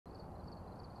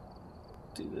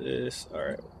Do this.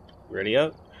 Alright. Ready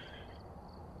up?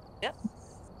 Yep.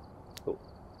 Cool.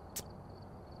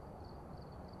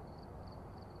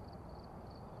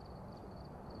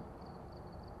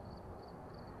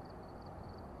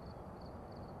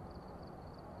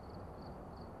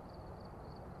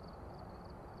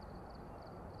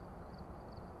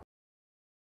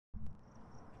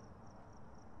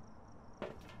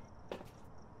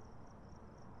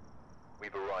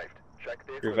 We've arrived. Check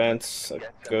the Prevents a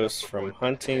ghost from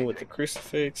hunting with the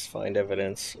crucifix, find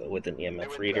evidence with an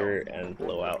EMF reader, and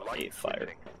blow out a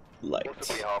fire light.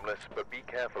 Possibly harmless, but be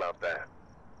careful out there.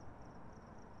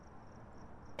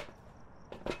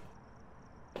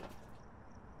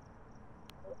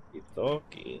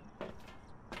 Okie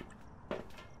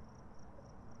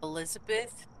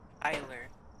Elizabeth Tyler.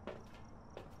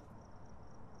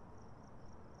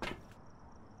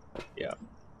 Yeah.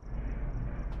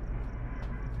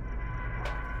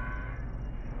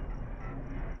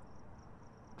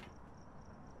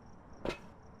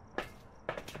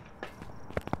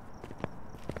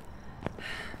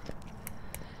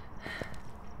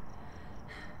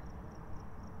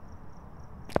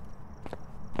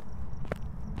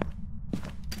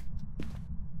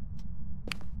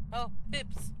 Oh,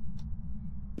 Pips.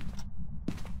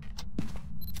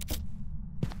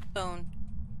 Phone.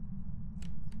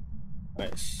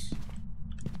 Nice.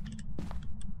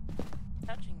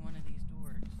 Touching one of these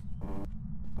doors.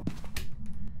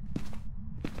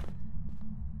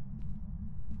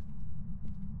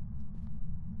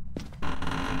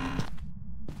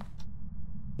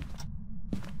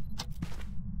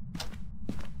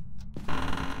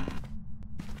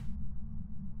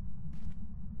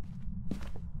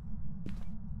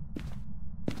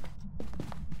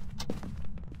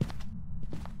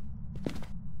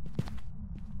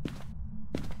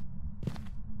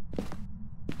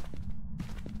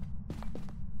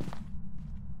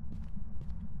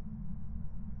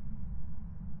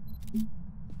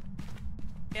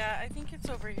 Yeah, I think it's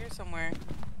over here somewhere.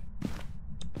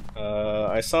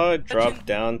 I saw it drop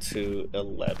down to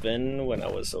 11 when I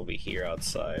was over here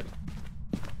outside.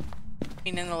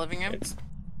 In the living room?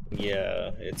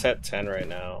 Yeah, it's at 10 right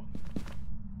now.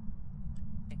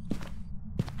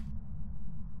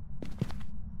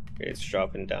 Okay, it's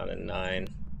dropping down to 9.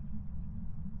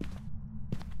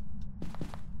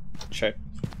 Check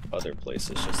other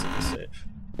places just to be safe.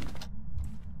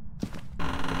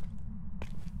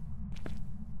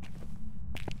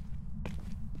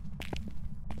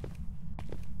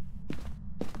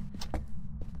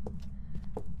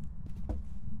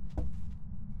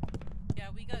 Yeah,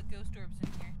 we got ghost orbs in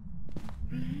here.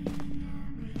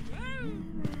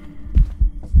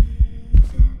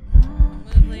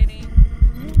 Move, lady.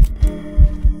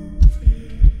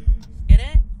 Get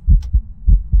it?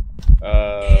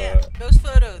 Yeah, ghost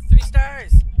photo, 3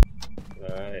 stars.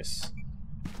 Nice.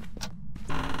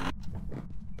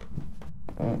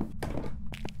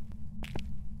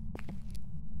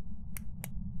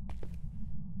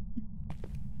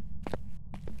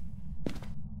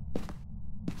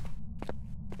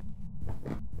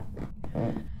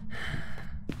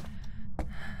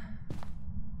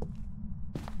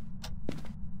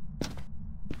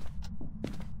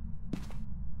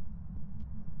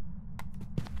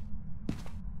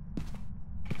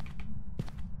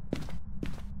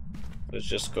 It's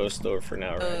just ghost door for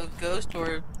now, right? Ghost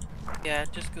orb. Yeah,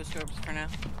 just ghost orbs for now.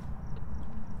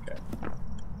 Okay.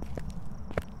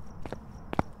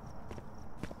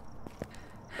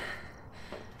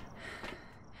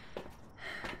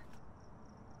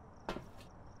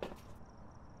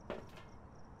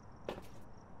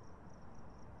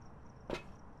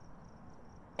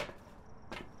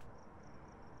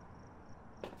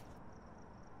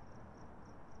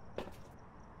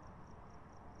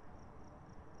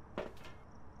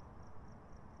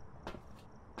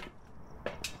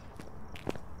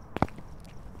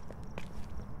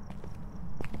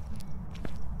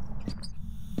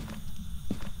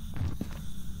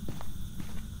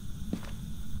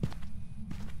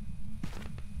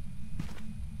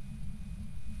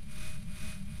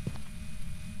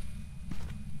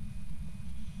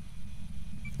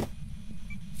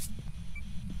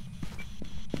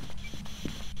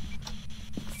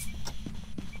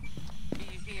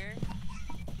 Are you here?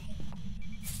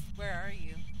 Where are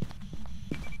you?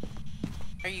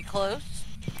 Are you close?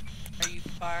 Are you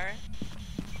far?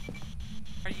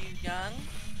 Are you young?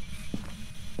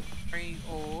 Are you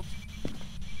old?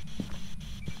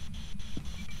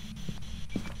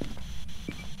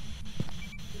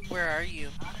 Where are you?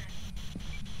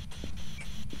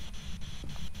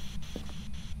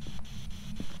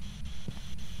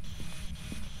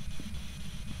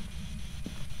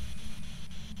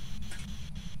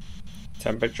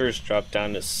 Temperatures dropped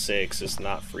down to 6. It's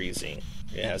not freezing.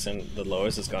 It hasn't. The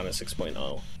lowest has gone to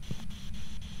 6.0.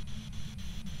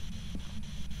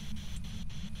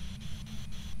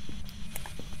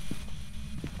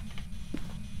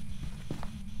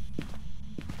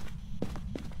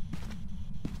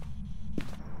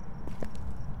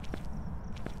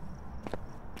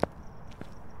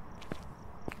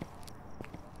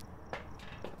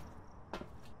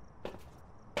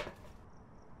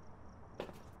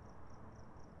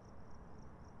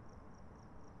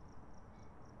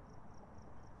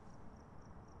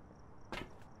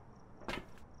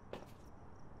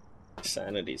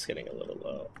 Sanity's getting a little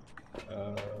low.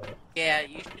 Yeah,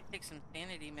 you should take some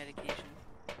sanity medication.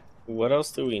 What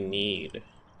else do we need?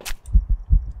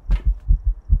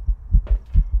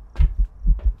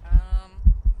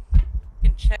 You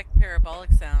can check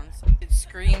parabolic sounds. If it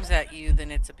screams at you, then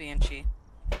it's a banshee.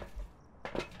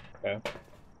 Okay.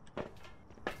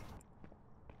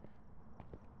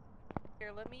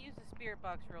 Here, let me use the spirit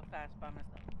box real fast by myself.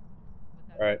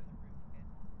 All right.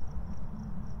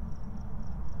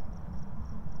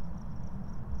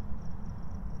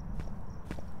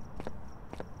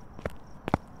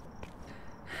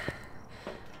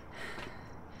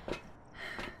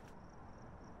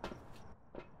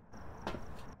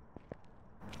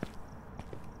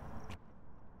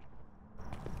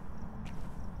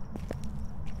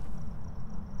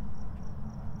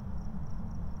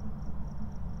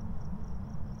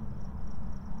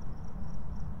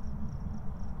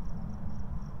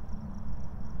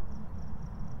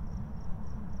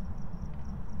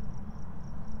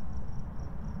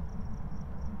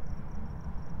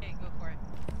 Okay, go for it.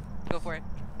 Go for it.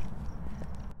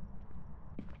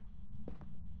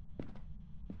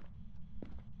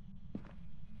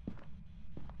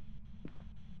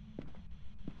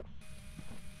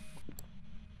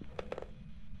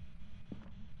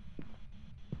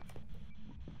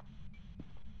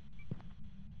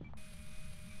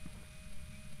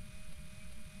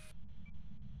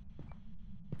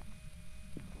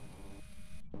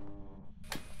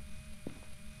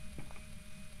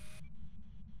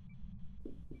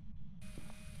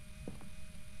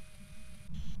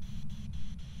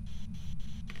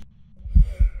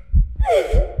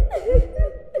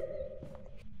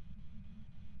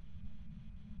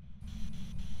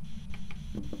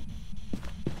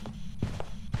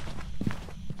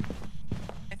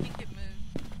 I think it moved.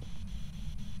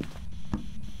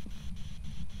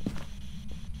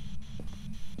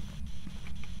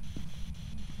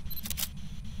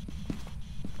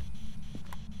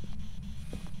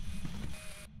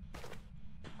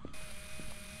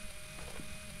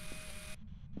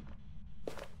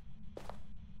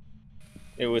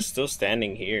 It was still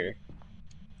standing here.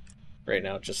 Right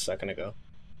now, just a second ago.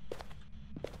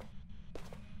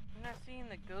 I'm not seeing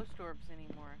the ghost orbs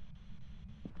anymore.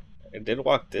 It did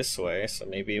walk this way, so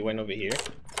maybe it went over here.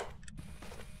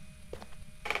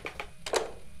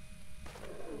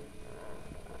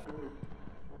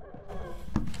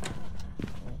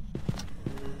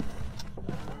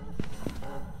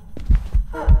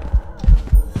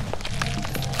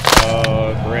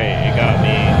 Oh, great. It got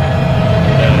me.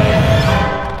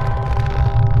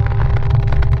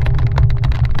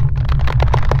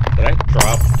 Did I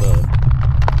drop the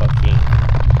fucking...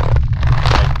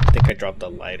 I think I dropped the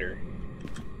lighter.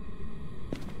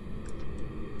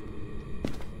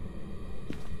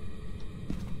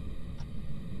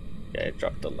 Yeah, I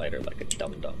dropped the lighter like a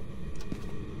dum-dum.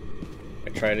 I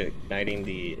tried igniting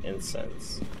the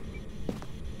incense.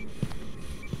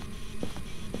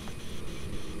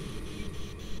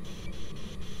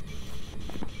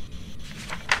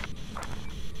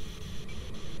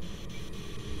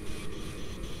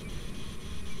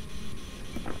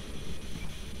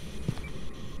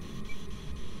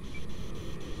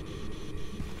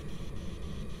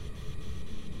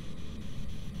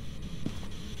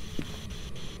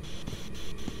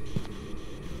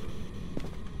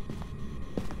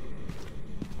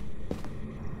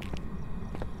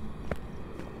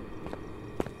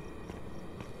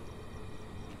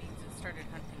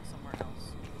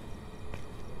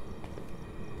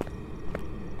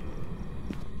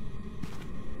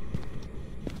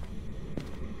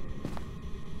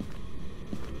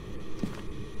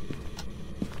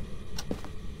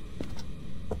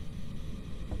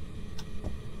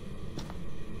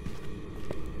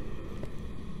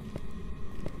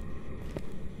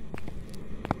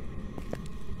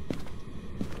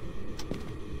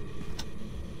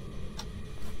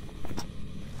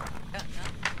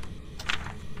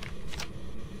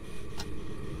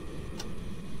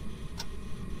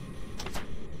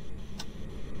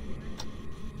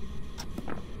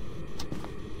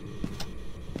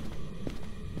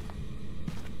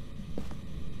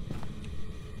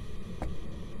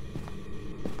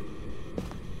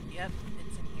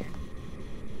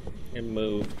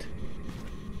 moved.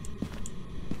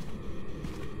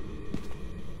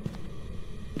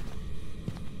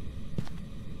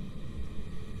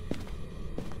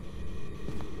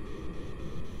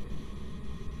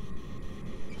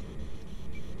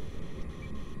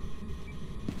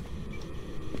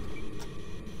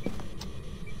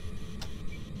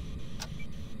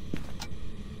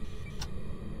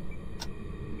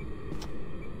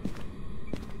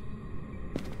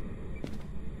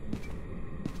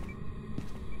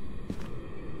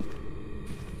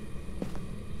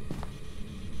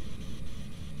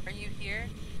 Are you here?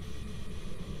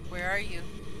 Where are you?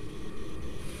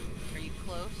 Are you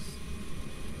close?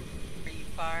 Are you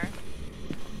far?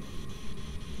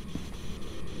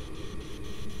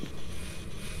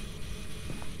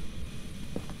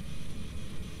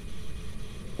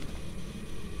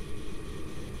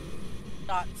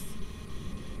 Dots.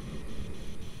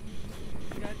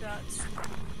 We got dots.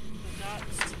 The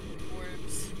dots.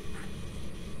 Orbs.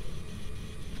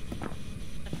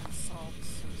 Salt,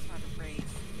 so it's not a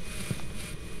wraith.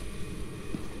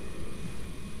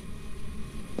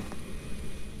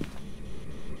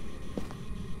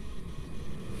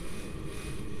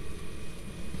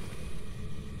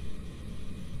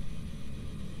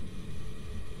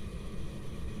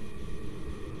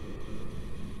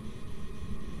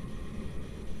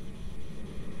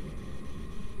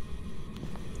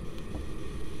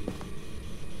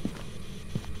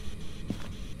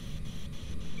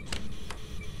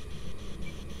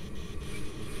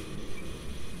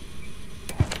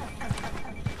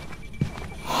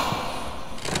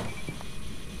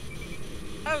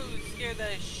 Oh, scared the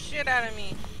shit out of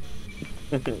me.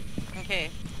 Okay.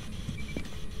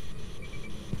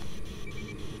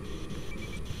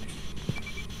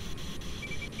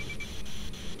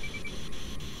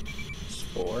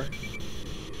 Spore.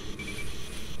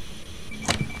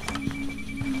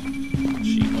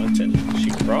 She hunting. She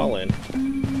crawling.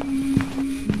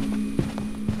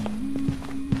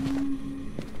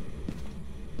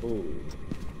 Ooh.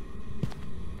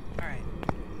 Alright.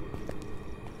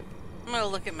 I'm gonna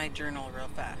look at my journal real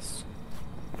fast.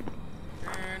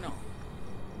 Journal.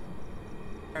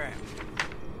 Alright.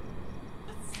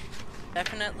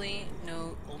 Definitely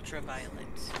no ultraviolet.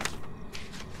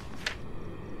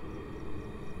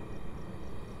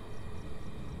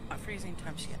 Not freezing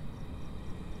temps yet.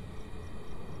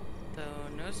 So,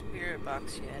 no spirit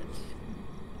box yet.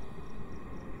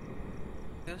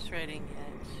 Ghost writing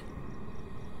yet.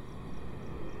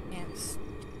 Can't stick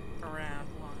around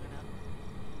long enough.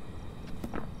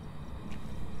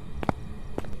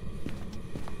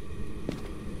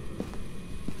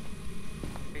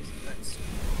 Crazy butts.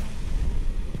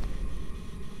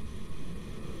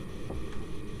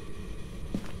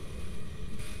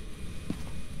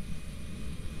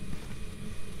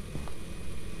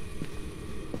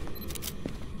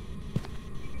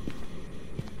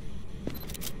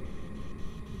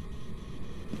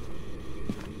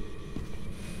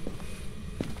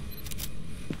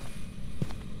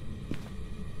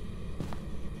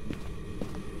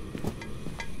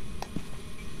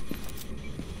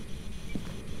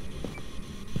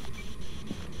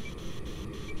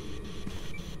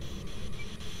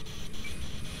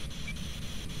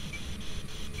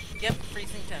 Yep,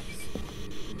 freezing temps.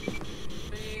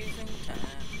 Freezing temps.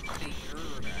 You're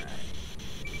right.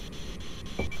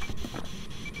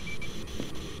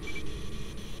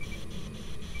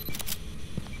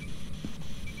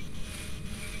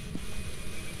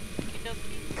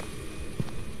 Okey-dokey.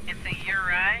 It's a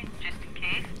Uri, just in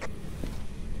case.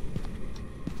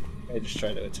 I just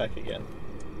tried to attack again.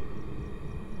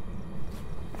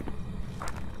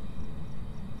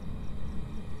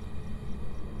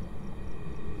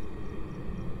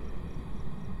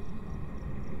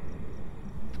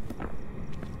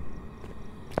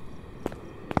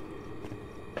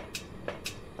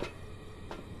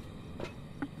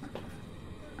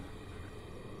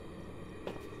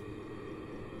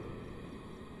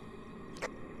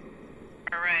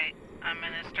 Alright, I'm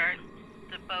gonna start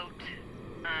the boat.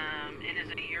 It is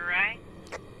a Uri.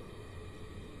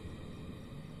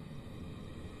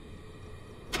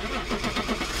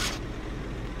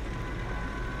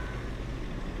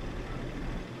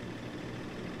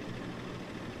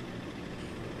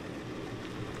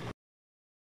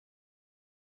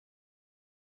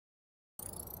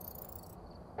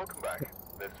 Welcome back.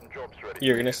 There's some jobs ready.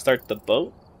 You're gonna start the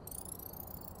boat?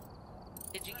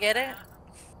 Did you get it?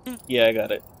 Yeah, I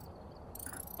got it.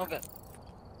 Okay.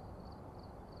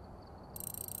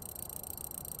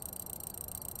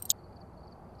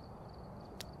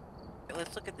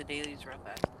 Let's look at the dailies real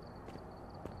fast.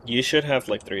 You should have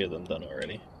like 3 of them done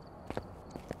already.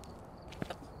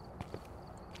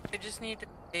 just need to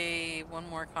play one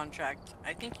more contract.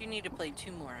 I think you need to play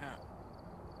 2 more, huh?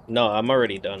 No, I'm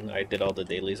already done. I did all the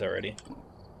dailies already.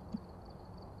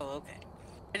 Oh, okay.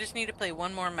 I just need to play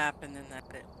 1 more map and then that's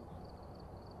it.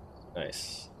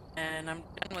 Nice. And I'm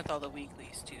done with all the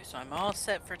weeklies too, so I'm all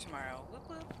set for tomorrow. Whoop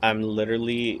whoop. I'm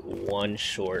literally 1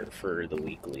 short for the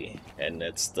weekly, and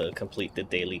it's the complete the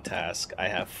daily task. I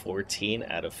have 14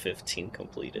 out of 15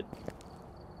 completed.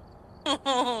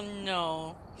 Oh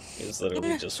no. It's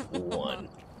literally just 1.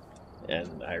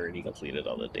 And I already completed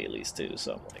all the dailies too,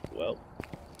 so I'm like, well,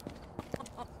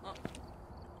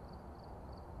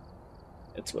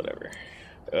 it's whatever.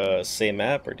 Same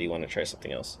map, or do you want to try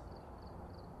something else?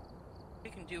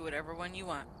 You can do whatever one you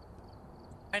want.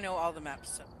 I know all the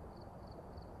maps, so.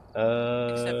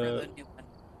 Except for the new one.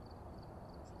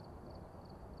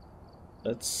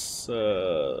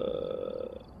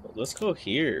 Let's go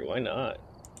here. Why not?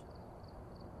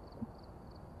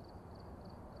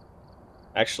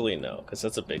 Actually, no, because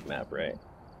that's a big map, right?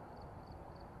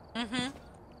 Mm-hmm.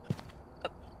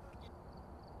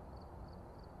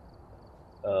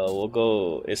 We'll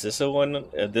go. Is this a one?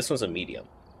 This one's a medium.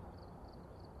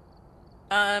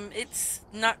 It's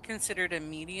not considered a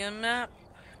medium map,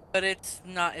 but it's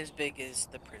not as big as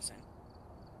the prison.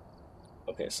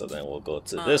 Okay, so then we'll go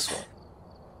to this one.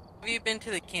 Have you been to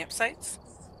the campsites?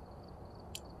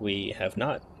 We have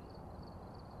not.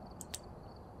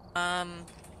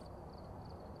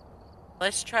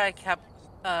 Let's try Camp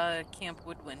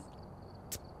Woodwind.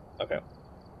 Okay.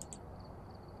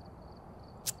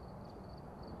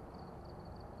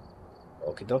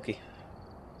 Okie dokie.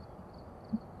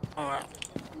 Alright.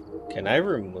 Can I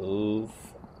remove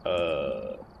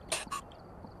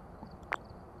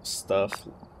stuff,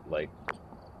 like,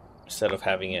 instead of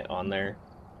having it on there?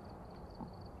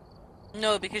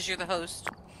 No, because you're the host.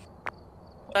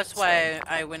 That's why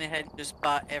I went ahead and just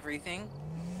bought everything.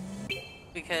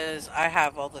 Because I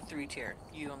have all the 3 tier.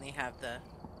 You only have the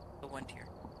 1 tier.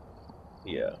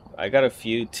 Yeah, I got a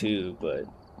few too, but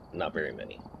not very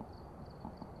many.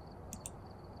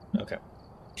 Okay.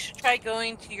 You should try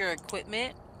going to your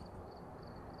equipment.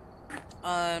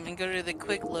 And go to the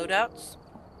quick loadouts.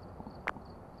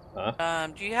 Huh?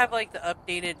 Do you have like the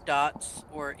updated dots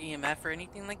or EMF or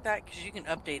anything like that? Because you can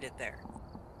update it there.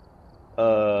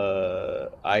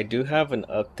 I do have an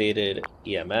updated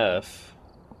EMF.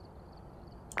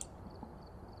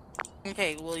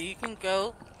 Okay, well you can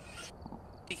go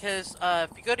because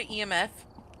if you go to EMF,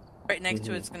 right next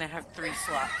to it's gonna have 3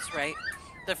 slots, right?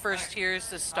 The first tier is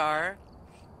the star,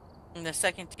 and the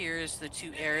second tier is the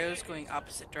 2 arrows going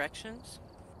opposite directions.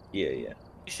 Yeah, yeah.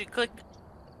 You should click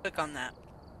on that.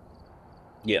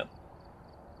 Yeah.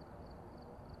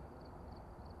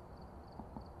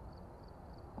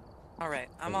 Alright,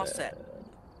 I'm all set.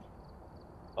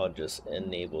 I'll just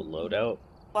enable loadout.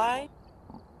 Fly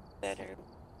better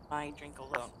my drink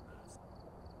alone.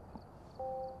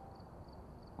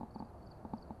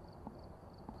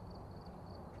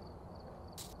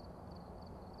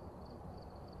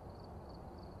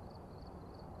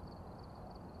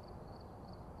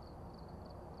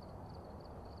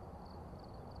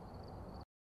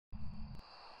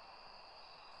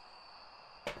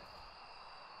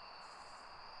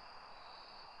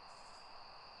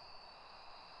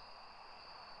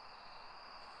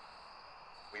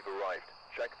 We've arrived.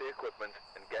 Check the equipment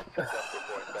and get set up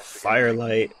before investigating.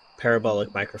 Firelight,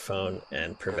 parabolic microphone,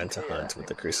 and prevent a hunt with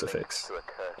the crucifix. To a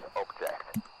cursed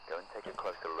object. Go and take a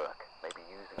closer look. Maybe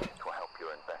using it to help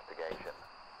your investigation.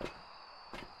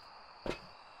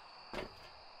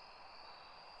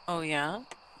 Oh yeah?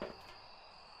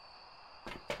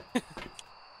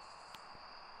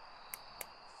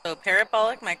 So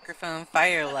parabolic microphone,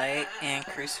 firelight, and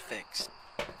crucifix.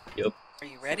 Yep. Are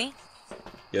you ready?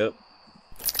 Yep.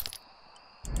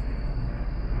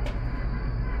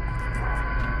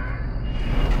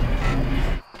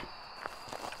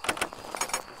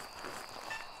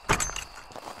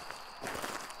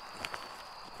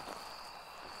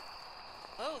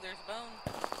 Oh, there's a bone.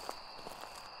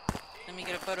 Let me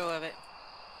get a photo of it.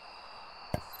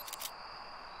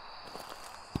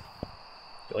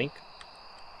 Yoink.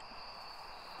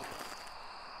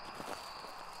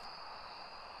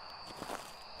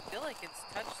 I feel like it's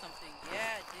touched something.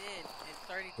 Yeah, it did. It's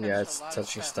already touched Yeah, it's a lot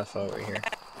touching of stuff. stuff over here.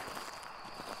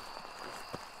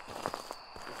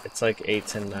 It's like 8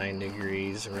 to 9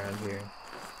 degrees around here.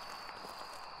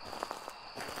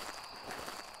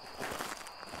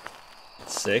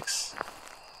 Six.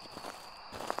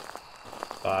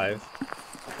 5.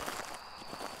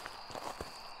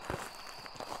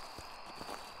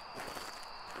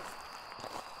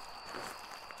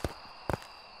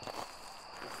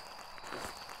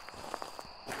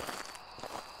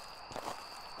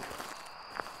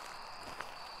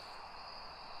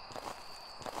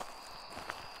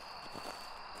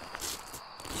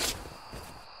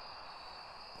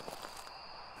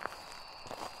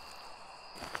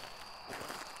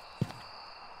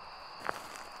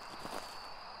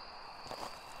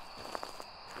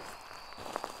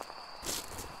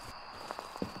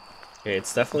 Okay,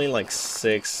 it's definitely like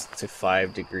 6 to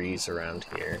 5 degrees around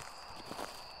here.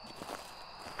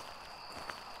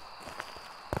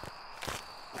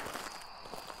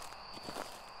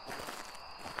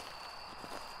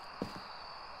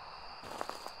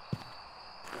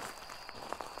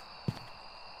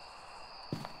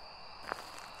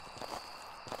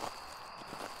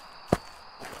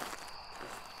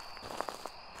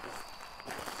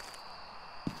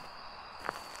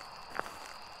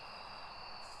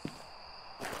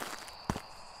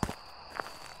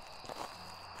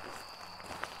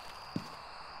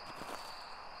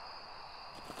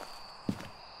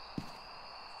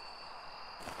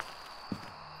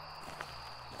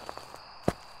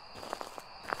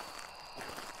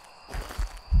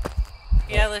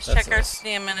 Yeah, let's That's check our nice.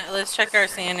 stamina. Let's check our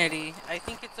sanity. I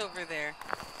think it's over there.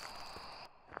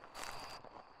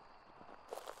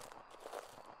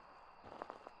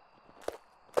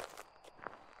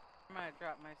 I'm gonna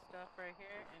drop my stuff right here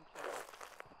and check.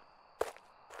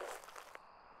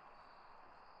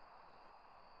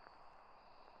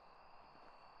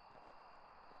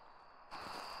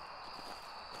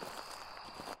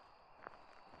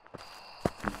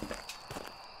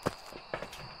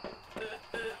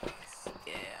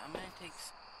 Yeah, I'm gonna take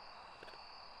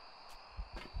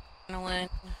adrenaline.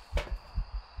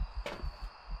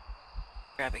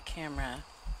 Grab a camera.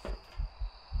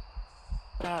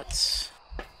 That's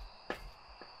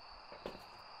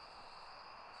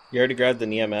You already grabbed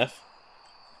an EMF?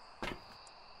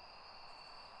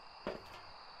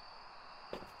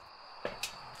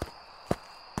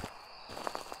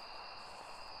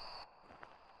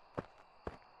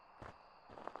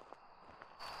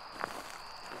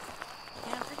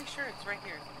 yeah, I'm pretty sure it's right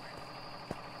here somewhere.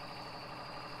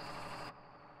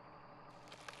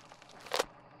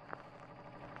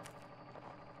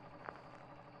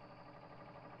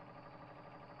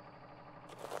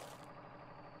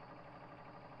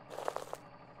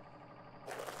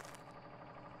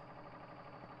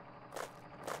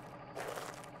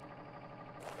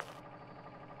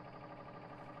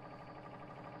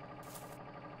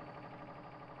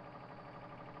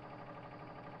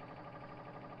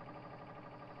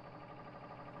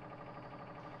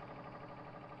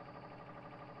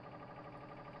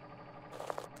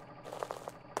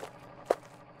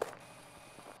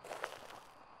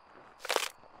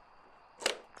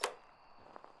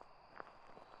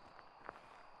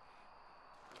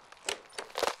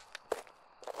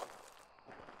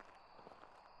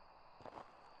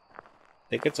 I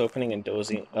think it's opening and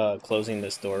closing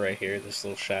this door right here, this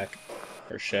little shack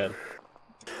or shed.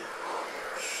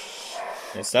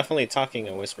 It's definitely talking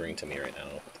and whispering to me right now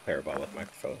with the parabolic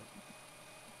microphone.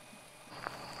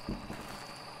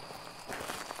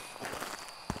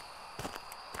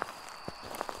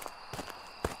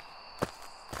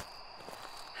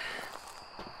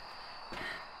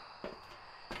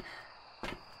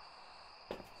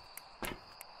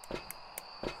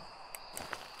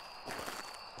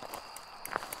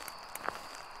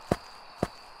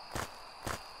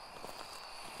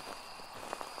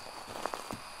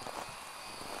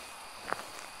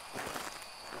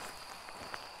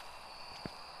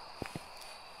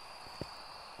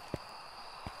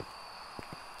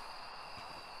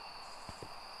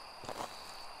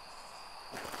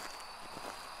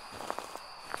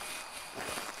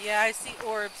 Yeah, I see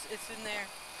orbs. It's in there.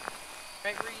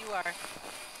 Right where you are.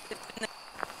 It's in there.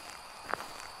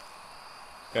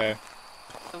 Okay.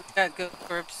 So we got ghost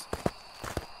orbs.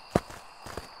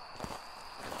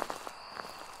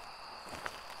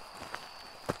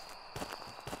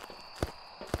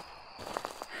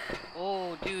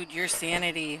 Oh, dude, your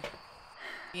sanity.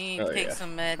 You need to Oh take yeah.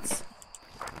 some meds.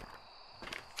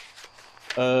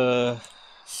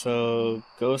 So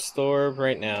ghost orb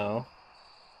right now.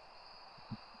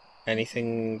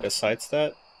 Anything besides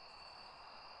that?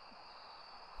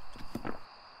 Not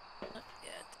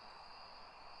yet.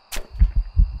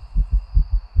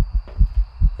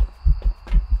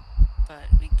 But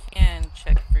we can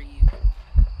check for you.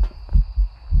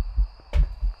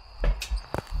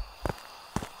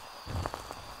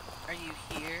 Are you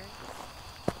here?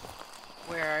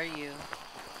 Where are you?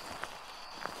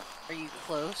 Are you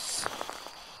close?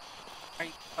 Are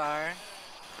you far?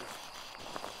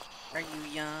 Are you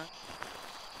young? Are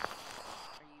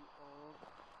you old?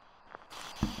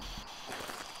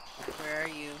 Where are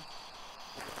you?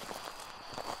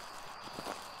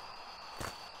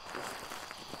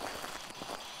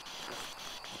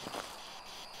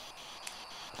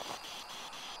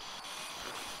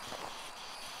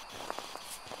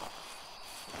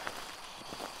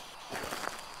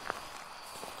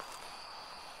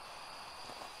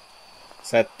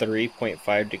 It's at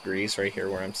 3.5 degrees right here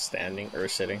where I'm standing or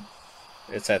sitting.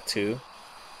 It's at 2.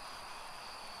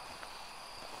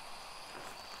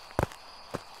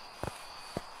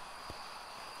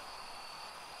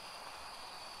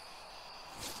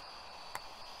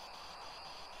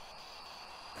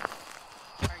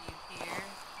 Are you here?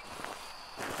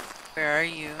 Where are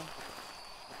you?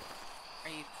 Are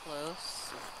you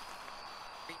close?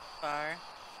 Are you far?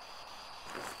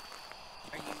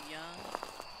 Are you young?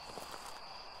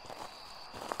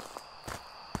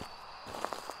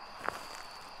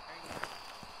 Are you...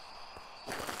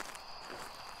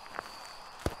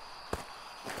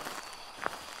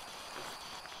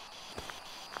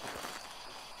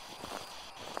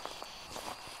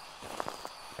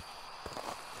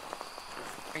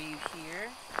 Are you here?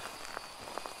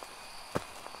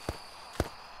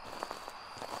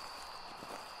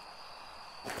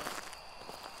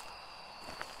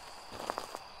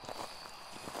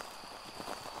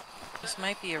 This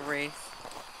might be a wraith.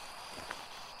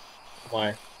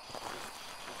 Why?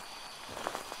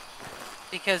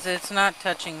 Because it's not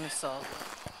touching the salt.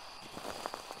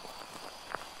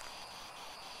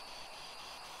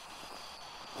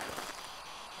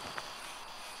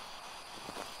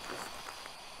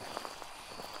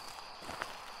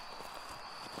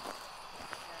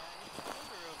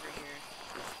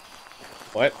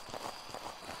 What?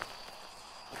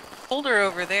 Folder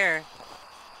over there.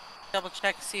 Double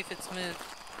check to see if it's moved.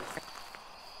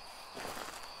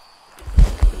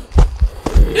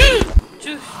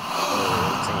 Juice.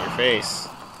 Oh, it's in your face.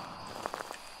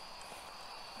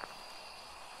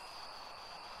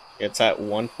 It's at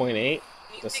 1.8.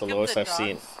 That's the lowest I've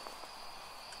seen.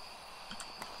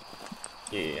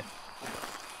 Yeah.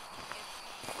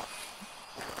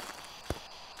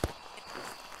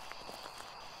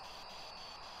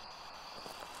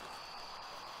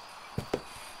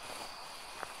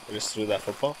 I just threw that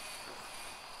football.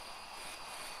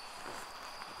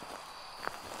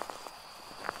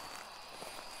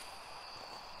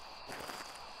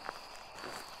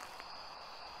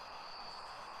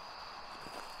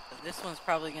 This one's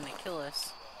probably gonna kill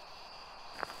us.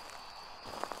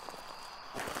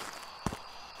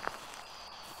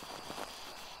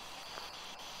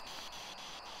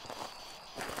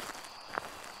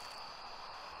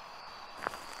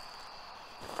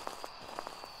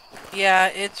 Yeah,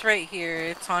 it's right here.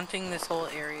 It's haunting this whole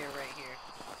area right here.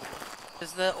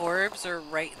 Because the orbs are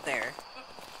right there.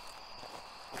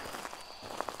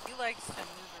 He likes to move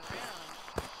around.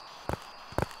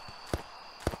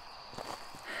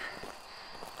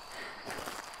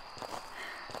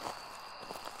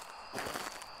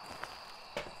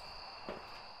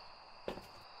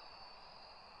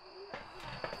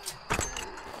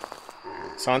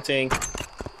 It's haunting.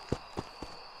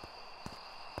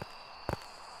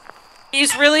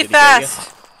 He's really Did he get you?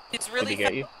 fast. He's really Did he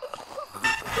get you?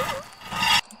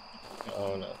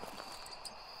 Oh no.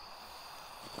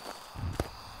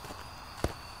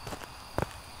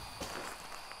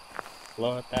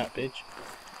 Blow at that bitch.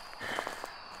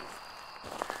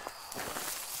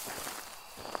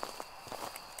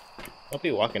 Don't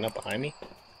be walking up behind me.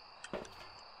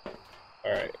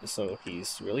 Alright, so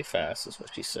he's really fast, is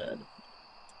what she said.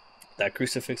 That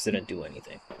crucifix didn't do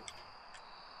anything.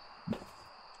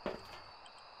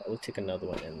 I will take another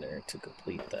one in there to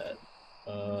complete that.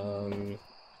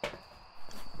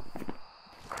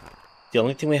 The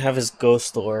only thing we have is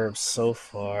ghost orbs so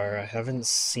far. I haven't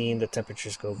seen the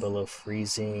temperatures go below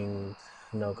freezing.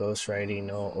 No ghost writing,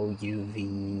 no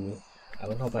OUV. I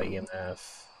don't know about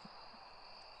EMF.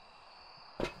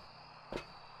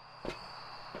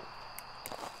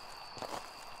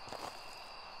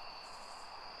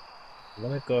 I'm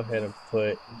gonna go ahead and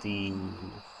put the...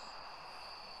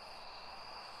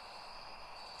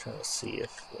 Trying to see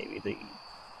if maybe the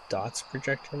dots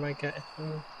projector might get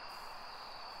him.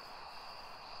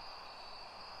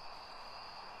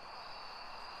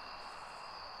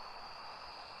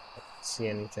 See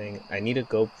anything? I need to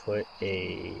go put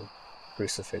a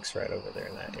crucifix right over there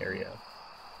in that area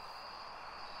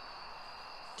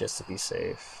just to be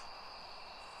safe.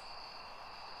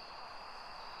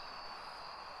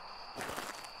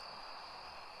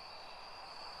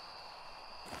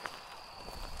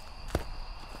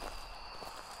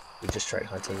 He just tried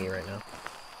hunting me right now.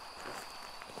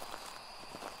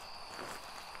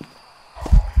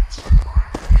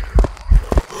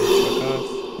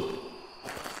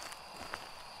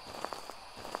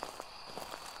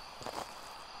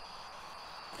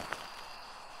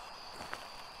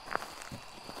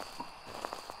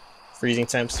 Freezing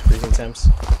temps, freezing temps.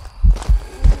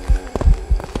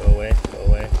 Go away, go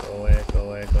away, go away, go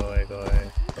away, go away, go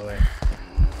away, go away.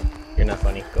 You're not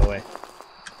funny, go away.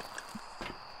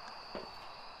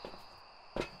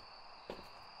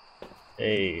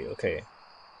 Hey, okay.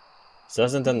 So it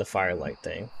hasn't done the firelight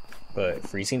thing, but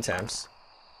freezing temps.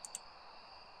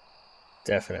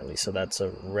 Definitely. So that's a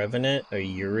Revenant, a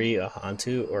Yuri, a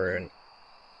Hantu, or an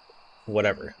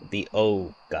whatever. The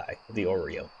O guy, the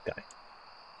Oreo guy.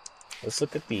 Let's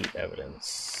look at the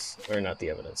evidence. Or not the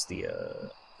evidence,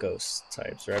 the ghost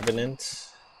types.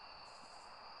 Revenant.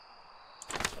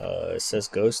 It says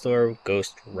Ghost Orb,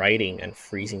 Ghost Writing, and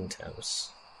Freezing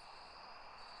Temps.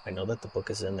 I know that the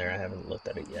book is in there, I haven't looked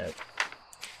at it yet.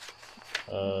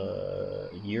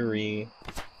 Yuri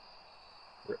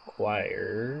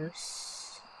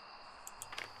requires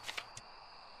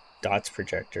dots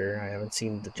projector. I haven't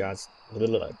seen the dots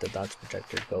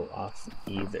projector go off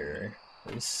either.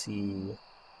 Let me see.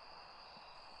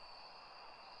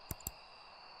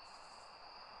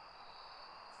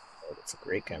 Oh, that's a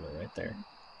great camera right there.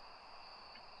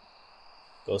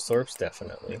 Ghost orbs,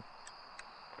 definitely.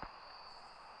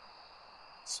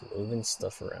 It's moving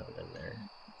stuff around in there.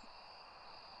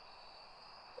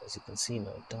 As you can see,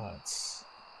 no dots.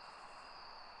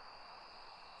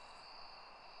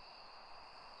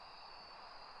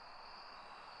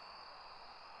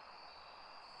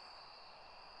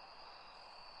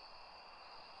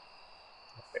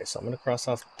 Okay, so I'm going to cross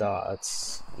off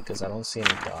dots because I don't see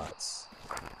any dots.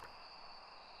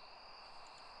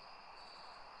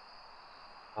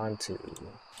 Onto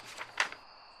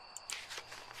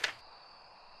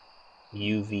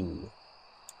UV.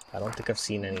 I don't think I've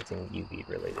seen anything UV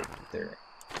related either.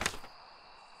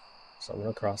 So I'm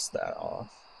going to cross that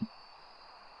off.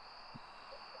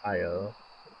 IO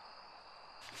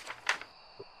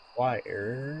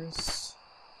requires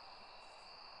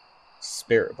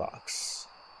Spirit Box.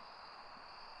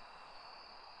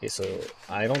 Okay, so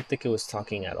I don't think it was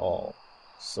talking at all.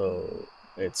 So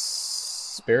it's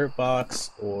Spirit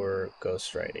Box or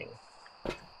Ghostwriting.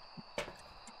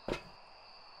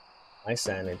 My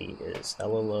sanity is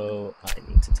hella low. I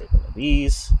need to take one of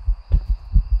these.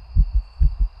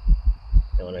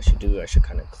 And what I should do, I should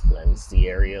kind of cleanse the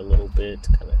area a little bit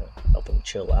to kind of help him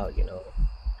chill out, you know,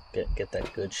 get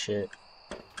that good shit.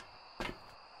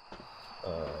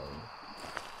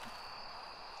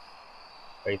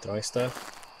 Are you throwing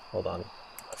stuff? Hold on.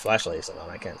 My flashlight isn't on,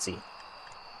 I can't see.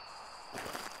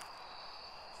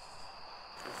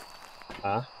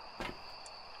 Huh?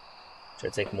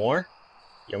 Should I take more?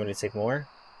 You want me to take more?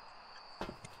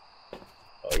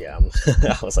 Oh yeah,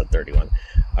 I was at 31.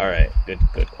 Alright, good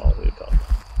call, good call.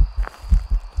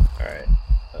 Alright,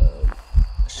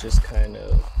 let's just kind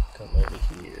of come over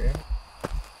here.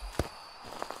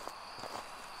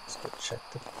 Let's go check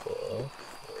the book.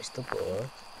 Where's the book?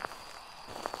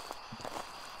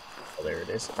 Oh, there it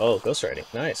is. Oh, ghostwriting.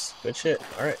 Nice. Good shit.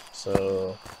 Alright,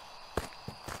 so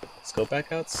let's go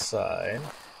back outside.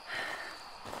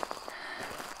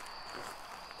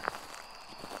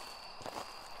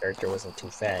 Character wasn't too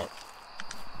fat.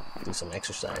 Do some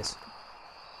exercise.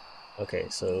 Okay,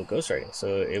 so ghostwriting.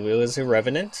 So it was a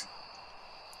Revenant.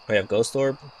 We have Ghost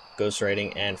Orb,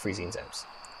 Ghostwriting, and Freezing Temps.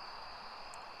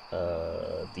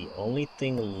 The only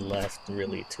thing left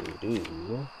really to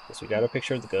do is we got a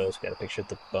picture of the ghost, we got a picture of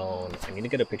the bone. I need to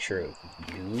get a picture of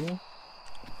you.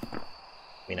 I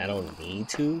mean, I don't need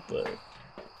to, but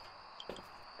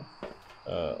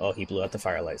oh, he blew out the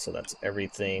firelight, so that's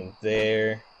everything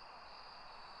there.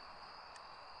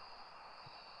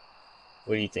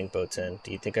 What do you think, Boten?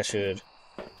 Do you think I should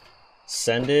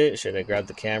send it? Should I grab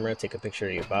the camera, take a picture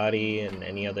of your body, and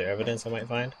any other evidence I might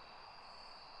find?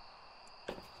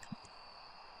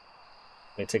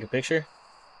 Let me take a picture?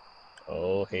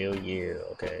 Oh, hell yeah.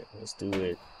 Okay, let's do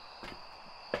it.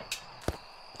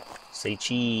 Say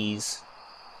cheese.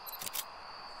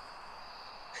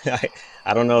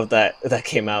 I don't know if that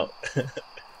came out.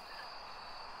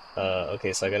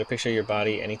 Okay, so I got a picture of your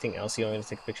body. Anything else you want me to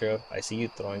take a picture of? I see you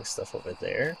throwing stuff over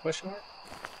there, question mark?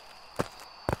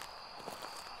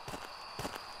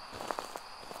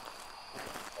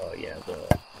 Oh yeah,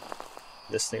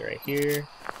 this thing right here.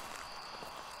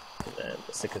 And then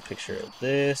let's take a picture of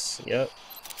this. Yep.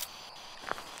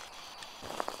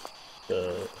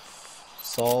 The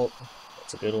salt.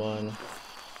 That's a good one.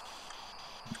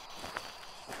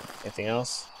 Anything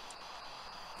else?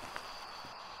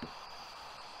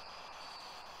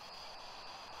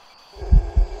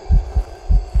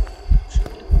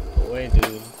 Go away,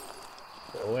 dude.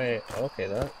 Go away. Okay,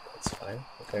 that's fine.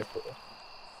 Okay, cool.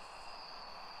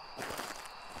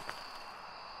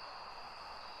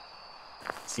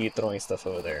 See you throwing stuff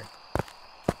over there.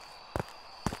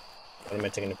 What am I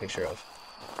taking a picture of?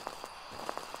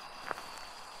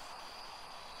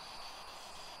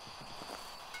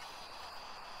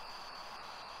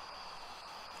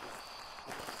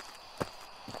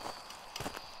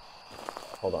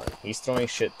 Hold on. He's throwing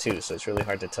shit too, so it's really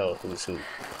hard to tell who's who.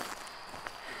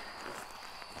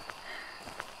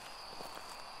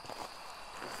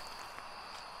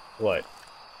 What?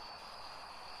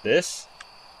 This?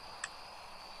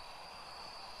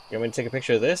 You want me to take a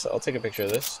picture of this? I'll take a picture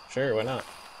of this. Sure, why not?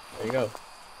 There you go.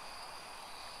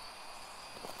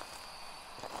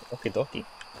 Okie dokie.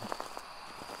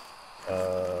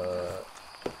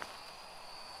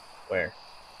 Where?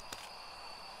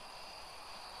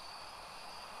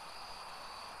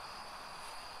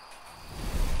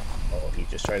 Oh, he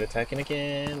just tried attacking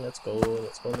again. Let's go,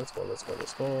 let's go, let's go, let's go,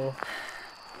 let's go.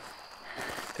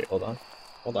 Okay, hold on.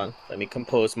 Hold on. Let me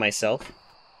compose myself.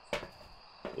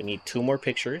 We need 2 more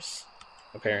pictures,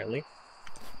 apparently.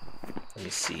 Let me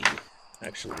see.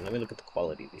 Actually, let me look at the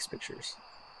quality of these pictures.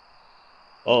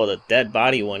 Oh, the dead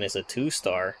body one is a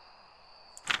 2-star.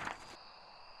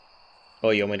 Oh,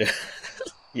 you want me to...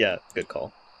 Yeah, good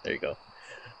call. There you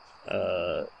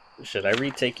go. Should I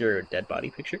retake your dead body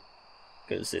picture?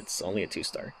 Because it's only a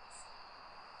 2-star.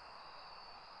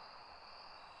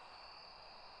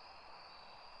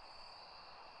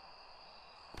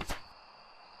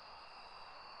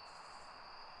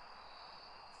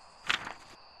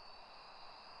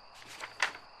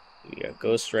 We got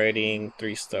Ghost Writing,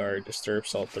 3-star, Disturbed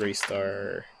Salt,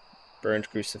 3-star, Burned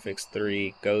Crucifix,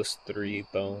 3, Ghost, 3,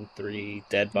 Bone, 3,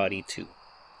 Dead Body, 2.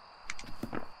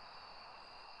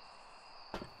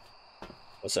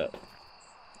 What's up?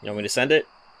 You want me to send it?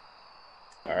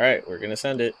 Alright, we're gonna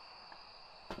send it.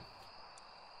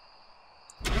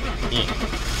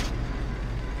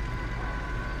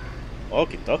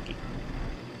 Okie dokie.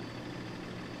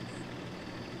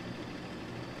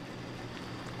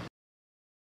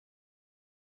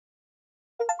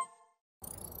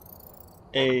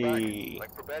 Hey,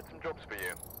 I've prepared some jobs for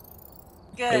you.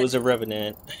 Good. it was a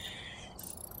revenant.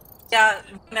 Yeah,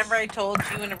 whenever I told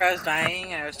you whenever I was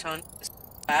dying and I was telling you this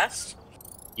fast,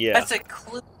 Yeah. that's a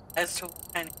clue as to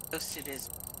what kind of ghost it is.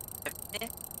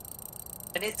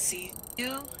 When it sees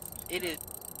you, it is.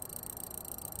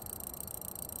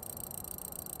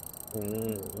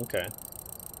 Okay.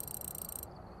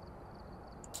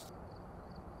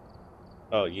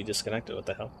 Oh, you disconnected. What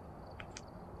the hell?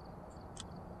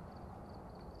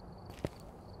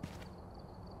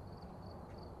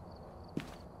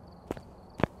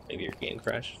 Maybe your game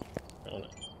crashed? I don't know.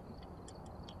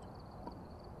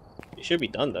 She should be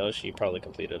done though. She probably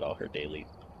completed all her daily.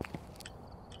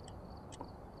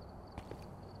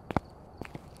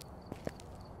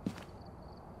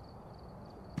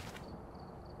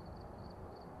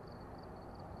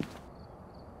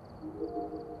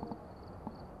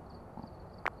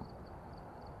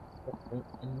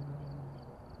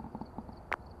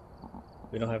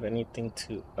 We don't have anything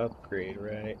to upgrade,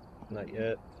 right? Not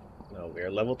yet. No, we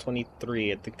are level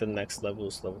 23. I think the next level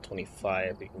is level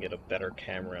 25. We can get a better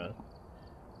camera.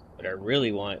 What I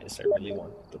really want is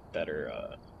the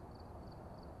better,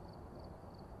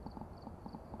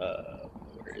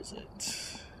 where is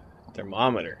it?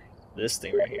 Thermometer. This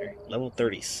thing right here. Level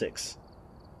 36.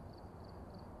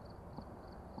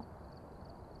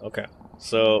 Okay,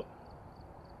 so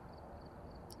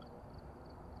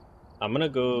I'm gonna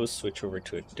go switch over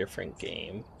to a different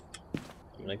game.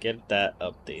 I'm gonna get that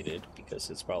updated because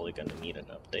it's probably gonna need an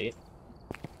update.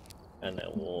 And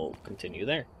then we'll continue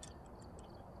there.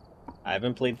 I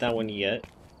haven't played that one yet,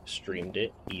 streamed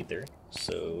it either,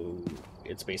 so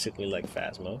it's basically like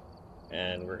Phasmo,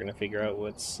 and we're gonna figure out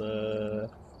what's the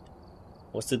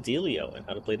dealio and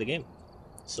how to play the game.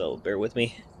 So bear with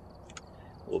me.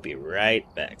 We'll be right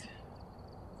back.